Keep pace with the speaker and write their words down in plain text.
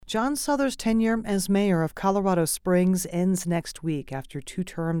John Suthers' tenure as mayor of Colorado Springs ends next week after 2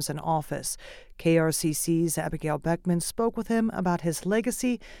 terms in office. KRCC's Abigail Beckman spoke with him about his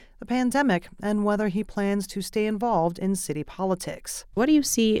legacy, the pandemic, and whether he plans to stay involved in city politics. What do you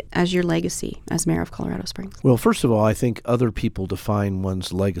see as your legacy as mayor of Colorado Springs? Well, first of all, I think other people define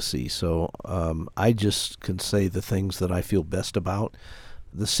one's legacy, so I just can say the things that I feel best about.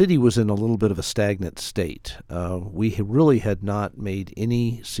 The city was in a little bit of a stagnant state. We really had not made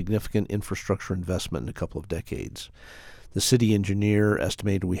any significant infrastructure investment in a couple of decades. The city engineer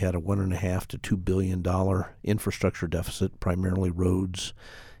estimated we had a $1.5 to $2 billion infrastructure deficit, primarily roads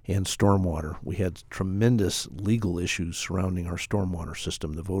and stormwater. We had tremendous legal issues surrounding our stormwater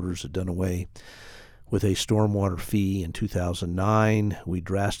system. The voters had done away with a stormwater fee in 2009. We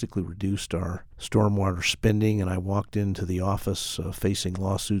drastically reduced our stormwater spending, and I walked into the office facing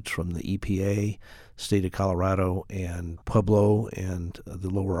lawsuits from the EPA, state of Colorado, and Pueblo, and the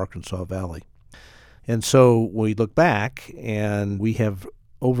lower Arkansas Valley. And so we look back, and we have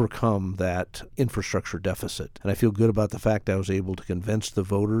overcome that infrastructure deficit. And I feel good about the fact I was able to convince the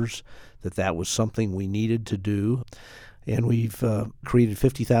voters that that was something we needed to do. And we've created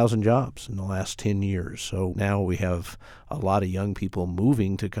 50,000 jobs in the last 10 years. So now we have a lot of young people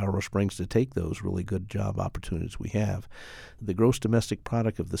moving to Colorado Springs to take those really good job opportunities we have. The gross domestic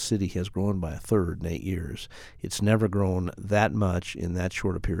product of the city has grown by 1/3 in 8 years. It's never grown that much in that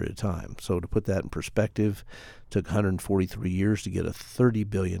short a period of time. So to put that in perspective, it took 143 years to get a $30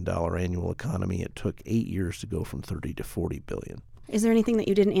 billion annual economy. It took 8 years to go from 30 to 40 billion. Is there anything that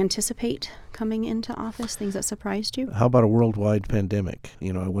you didn't anticipate coming into office, things that surprised you? How about a worldwide pandemic?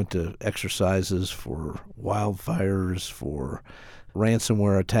 I went to exercises for wildfires, for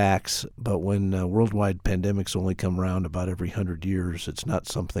ransomware attacks, but when worldwide pandemics only come around about every 100 years, it's not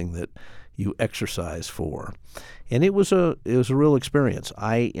something that you exercise for. And it was a real experience.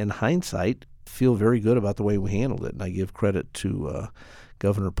 I, in hindsight, feel very good about the way we handled it, and I give credit to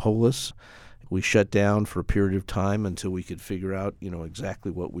Governor Polis. We shut down for a period of time until we could figure out,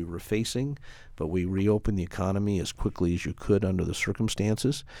 exactly what we were facing. But we reopened the economy as quickly as you could under the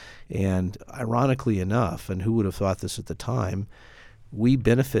circumstances. And ironically enough, and who would have thought this at the time, we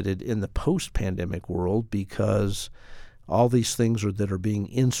benefited in the post-pandemic world because all these things that are being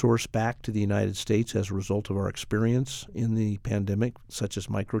insourced back to the United States as a result of our experience in the pandemic, such as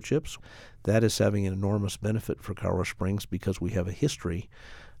microchips, that is having an enormous benefit for Colorado Springs because we have a history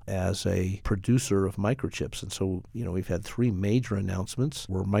as a producer of microchips. And so, we've had 3 major announcements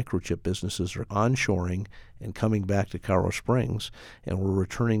where microchip businesses are onshoring and coming back to Colorado Springs, and we're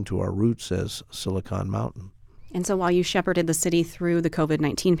returning to our roots as Silicon Mountain. And so while you shepherded the city through the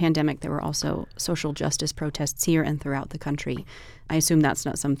COVID-19 pandemic, there were also social justice protests here and throughout the country. I assume that's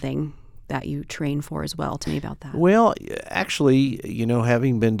not something that you train for as well. Tell me about that. Well, actually,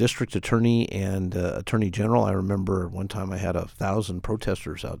 having been district attorney and attorney general, I remember one time I had 1,000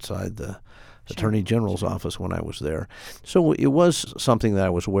 protesters outside the attorney general's office when I was there. So it was something that I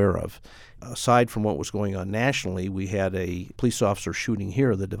was aware of. Aside from what was going on nationally, we had a police officer shooting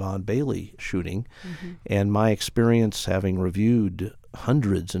here, the Devon Bailey shooting. Mm-hmm. And my experience having reviewed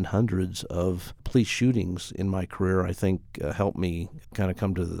hundreds and hundreds of police shootings in my career, I think helped me kind of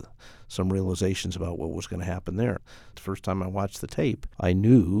come to some realizations about what was going to happen there. The first time I watched the tape, I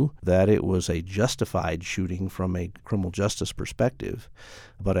knew that it was a justified shooting from a criminal justice perspective,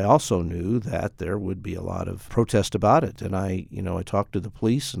 but I also knew that there would be a lot of protest about it. And I talked to the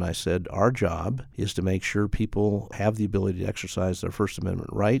police and I said, our job is to make sure people have the ability to exercise their First Amendment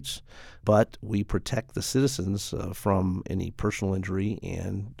rights, but we protect the citizens from any personal injury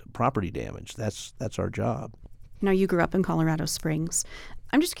and property damage. That's our job. Now, you grew up in Colorado Springs.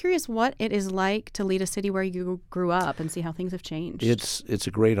 I'm just curious what it is like to lead a city where you grew up and see how things have changed. It's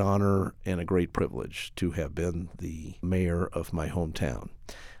a great honor and a great privilege to have been the mayor of my hometown.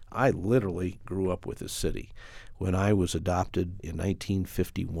 I literally grew up with this city. When I was adopted in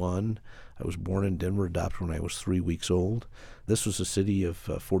 1951, I was born in Denver, adopted when I was 3 weeks old. This was a city of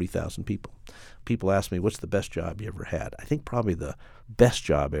 40,000 people. People ask me, what's the best job you ever had? I think probably the best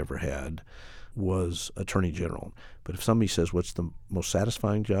job I ever had was attorney general. But if somebody says, what's the most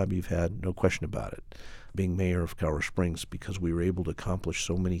satisfying job you've had? No question about it, being mayor of Colorado Springs, because we were able to accomplish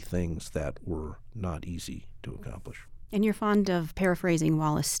so many things that were not easy to accomplish. And you're fond of paraphrasing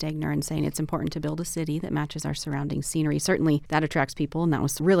Wallace Stegner and saying it's important to build a city that matches our surrounding scenery. Certainly that attracts people, and that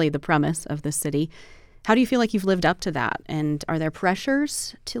was really the premise of the city. How do you feel like you've lived up to that? And are there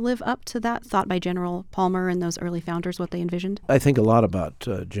pressures to live up to that thought by General Palmer and those early founders, what they envisioned? I think a lot about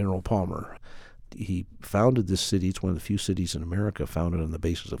General Palmer. He founded this city. It's one of the few cities in America founded on the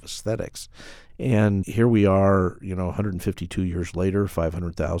basis of aesthetics. And here we are, 152 years later,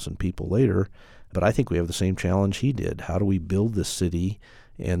 500,000 people later. But I think we have the same challenge he did. How do we build this city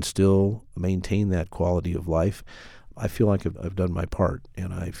and still maintain that quality of life? I feel like I've done my part,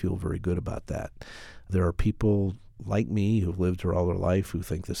 and I feel very good about that. There are people like me who've lived here all their life who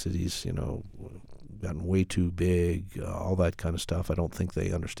think the city's, gotten way too big, all that kind of stuff. I don't think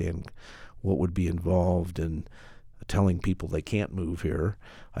they understand what would be involved in telling people they can't move here.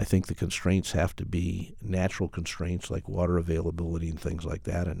 I think the constraints have to be natural constraints like water availability and things like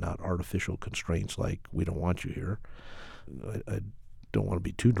that, and not artificial constraints like we don't want you here. I don't want to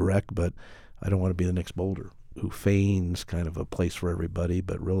be too direct, but I don't want to be the next Boulder who feigns kind of a place for everybody,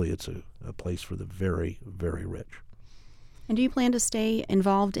 but really it's a place for the very, very rich. And do you plan to stay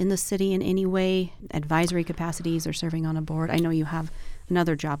involved in the city in any way, advisory capacities or serving on a board? I know you have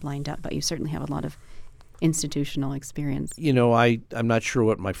another job lined up, but you certainly have a lot of institutional experience. I'm not sure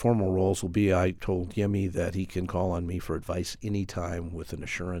what my formal roles will be. I told Yemi that he can call on me for advice anytime with an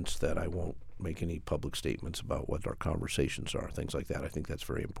assurance that I won't make any public statements about what our conversations are, things like that. I think that's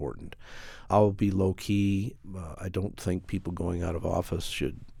very important. I'll be low-key. I don't think people going out of office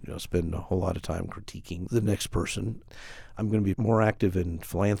should spend a whole lot of time critiquing the next person. I'm going to be more active in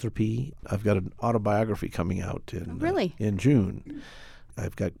philanthropy. I've got an autobiography coming out in June.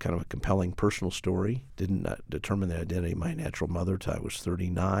 I've got kind of a compelling personal story. Didn't determine the identity of my natural mother till I was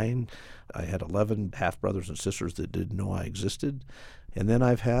 39. I had 11 half-brothers and sisters that didn't know I existed. And then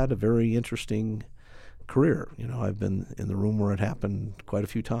I've had a very interesting career. I've been in the room where it happened quite a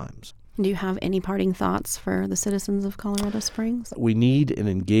few times. Do you have any parting thoughts for the citizens of Colorado Springs? We need an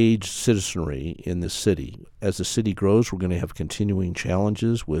engaged citizenry in this city. As the city grows, we're going to have continuing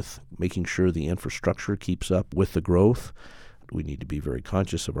challenges with making sure the infrastructure keeps up with the growth. We need to be very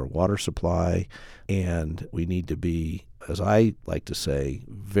conscious of our water supply, and we need to be, as I like to say,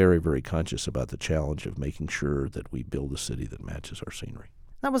 very, very conscious about the challenge of making sure that we build a city that matches our scenery.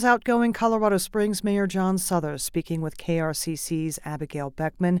 That was outgoing Colorado Springs Mayor John Suthers speaking with KRCC's Abigail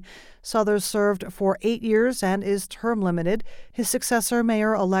Beckman. Suthers served for 8 years and is term limited. His successor,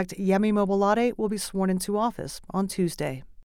 Mayor-elect Yemi Mobolade, will be sworn into office on Tuesday.